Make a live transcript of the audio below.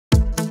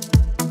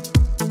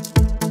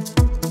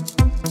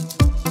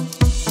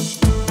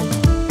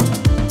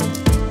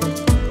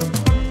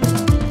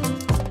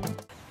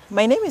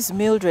My name is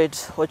Mildred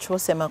Ochwo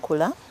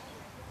Ssemakula.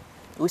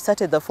 We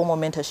started the formal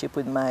mentorship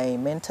with my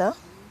mentor,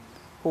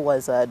 who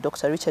was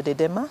Dr. Richard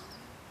Edema.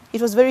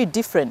 It was very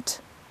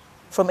different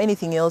from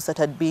anything else that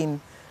had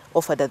been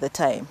offered at the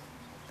time.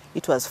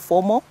 It was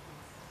formal,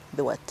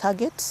 there were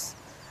targets,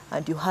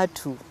 and you had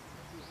to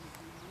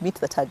meet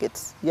the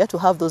targets. You had to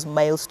have those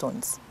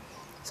milestones.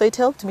 So it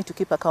helped me to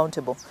keep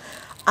accountable.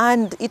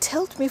 And it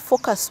helped me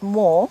focus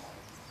more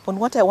on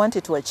what I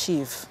wanted to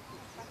achieve.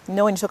 You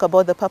know, when you talk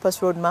about the purpose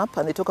roadmap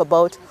and they talk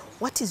about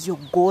what is your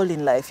goal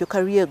in life, your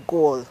career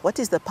goal, what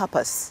is the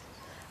purpose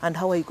and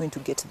how are you going to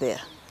get there?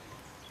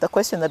 The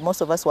question that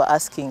most of us were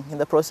asking in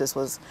the process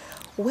was,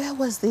 where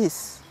was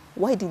this?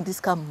 Why didn't this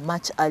come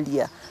much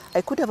earlier?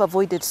 I could have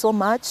avoided so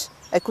much.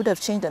 I could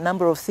have changed a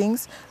number of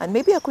things and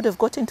maybe I could have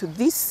gotten to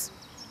this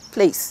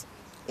place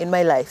in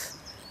my life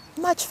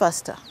much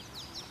faster.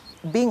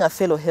 Being a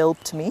fellow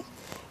helped me.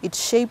 It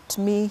shaped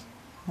me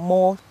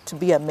more to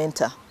be a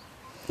mentor.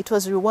 It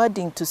was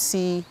rewarding to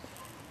see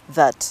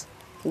that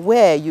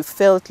where you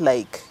felt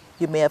like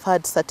you may have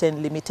had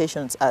certain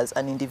limitations as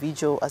an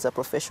individual, as a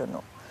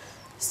professional,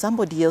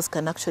 somebody else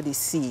can actually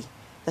see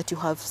that you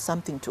have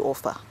something to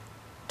offer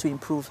to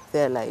improve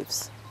their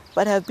lives.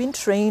 But I've been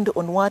trained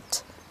on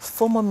what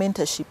formal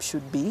mentorship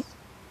should be,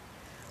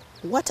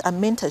 what a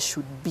mentor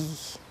should be.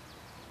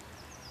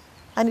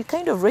 And it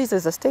kind of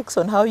raises the stakes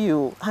on how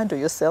you handle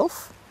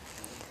yourself.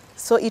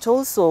 So it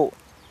also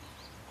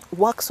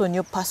works on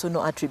your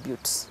personal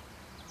attributes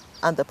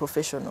and the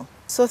professional.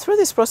 So through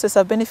this process,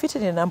 I've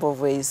benefited in a number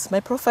of ways. My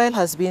profile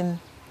has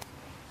been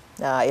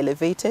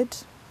elevated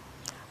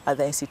at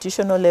the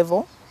institutional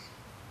level,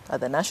 at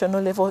the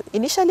national level.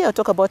 Initially, I'll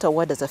talk about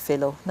award as a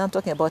fellow. Now I'm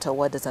talking about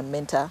award as a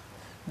mentor.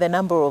 The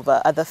number of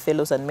other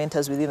fellows and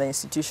mentors within the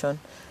institution.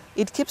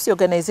 It keeps the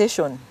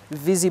organization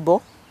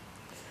visible,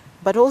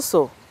 but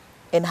also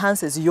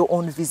enhances your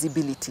own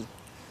visibility.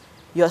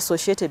 You're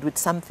associated with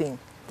something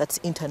that's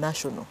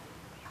international.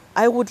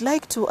 I would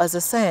like to, as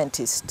a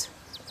scientist,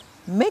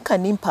 make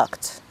an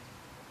impact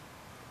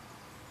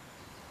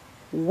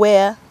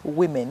where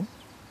women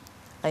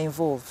are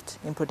involved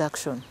in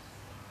production.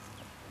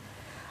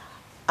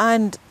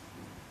 And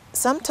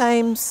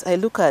sometimes I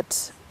look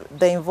at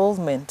the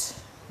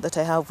involvement that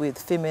I have with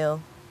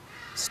female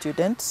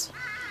students.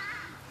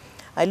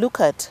 I look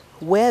at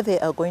where they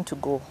are going to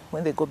go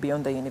when they go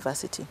beyond the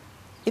university.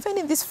 Even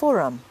in this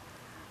forum,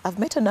 I've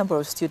met a number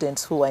of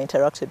students who I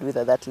interacted with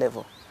at that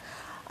level.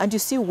 And you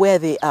see where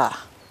they are.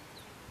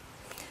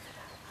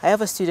 I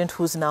have a student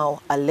who's now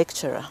a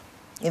lecturer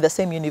in the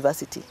same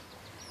university,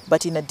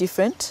 but in a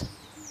different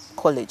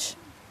college.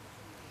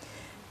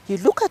 You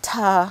look at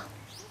her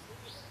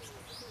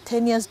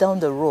 10 years down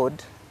the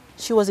road,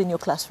 she was in your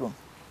classroom.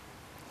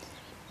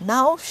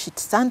 Now she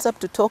stands up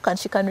to talk and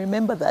she can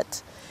remember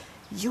that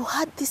you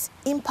had this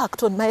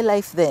impact on my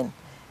life then.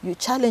 You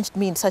challenged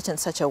me in such and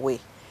such a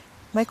way.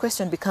 My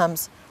question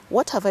becomes,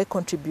 what have I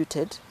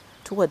contributed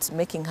towards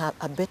making her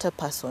a better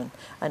person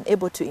and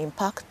able to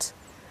impact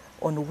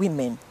on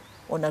women,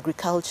 on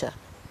agriculture,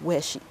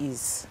 where she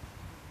is?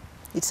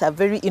 It's a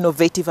very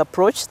innovative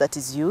approach that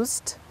is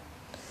used.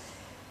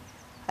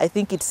 I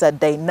think it's a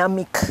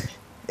dynamic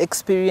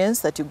experience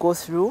that you go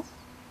through.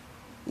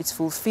 It's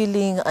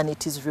fulfilling and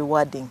it is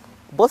rewarding,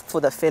 both for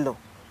the fellow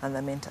and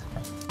the mentor.